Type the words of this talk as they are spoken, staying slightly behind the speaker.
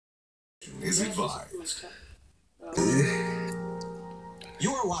Is advised.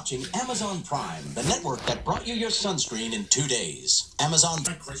 You are watching Amazon Prime, the network that brought you your sunscreen in 2 days. Amazon.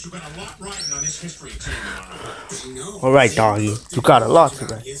 Chris, you got a lot riding on this history team. Alright, Doggie, you got a lot to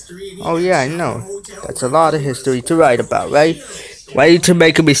write. Oh yeah, I know. That's a lot of history to write about, right? Why are you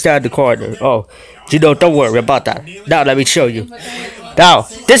making me stand in the corner? Oh, you know, don't worry about that. Now let me show you. Now,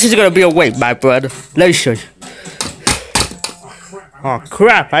 this is gonna be a wait, my brother. Let me show you. Oh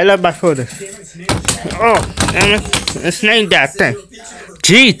crap, I left my phone. Oh, damn it. Let's name that thing.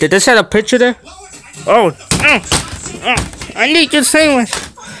 Gee, did this have a picture there? Oh, I need your sandwich.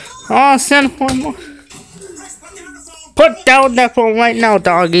 Oh, send one more. Put down that phone right now,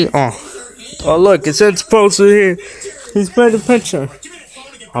 Doggie. Oh, look, it says poster here. He's made a picture.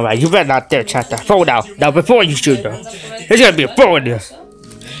 Alright, you better not dare check that phone out. Now, before you shoot though, there's gonna be a phone in there.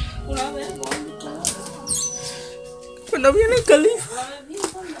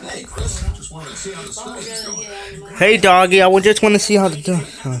 Hey, Doggie, I just want to see how to do.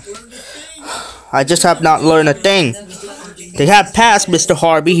 I just have not learned a thing. They have passed Mr.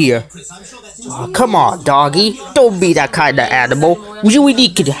 Harvey here. Oh, come on, Doggie. Don't be that kind of animal. We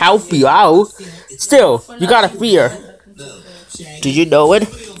need to help you out. Still, you gotta fear. Did you know it?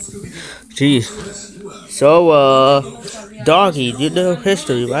 Jeez. So, Doggie, you know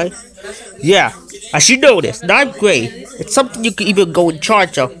history, right? Yeah, I should know this. Ninth grade. It's something you can even go in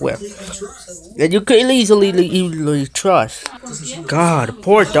charge of with. And you can easily trust. God,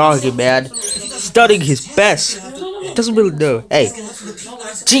 poor Doggie, man. Studying his best. Doesn't really know. Hey,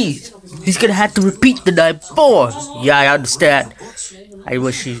 jeez. He's gonna have to repeat the night before. Yeah, I understand. I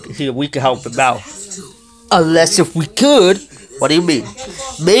wish we could help him out. Unless if we could. What do you mean?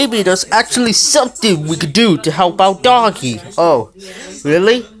 Maybe there's actually something we could do to help out Doggie. Oh,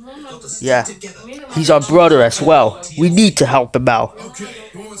 really? Yeah. He's our brother as well. We need to help him out.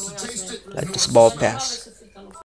 Like the small pass.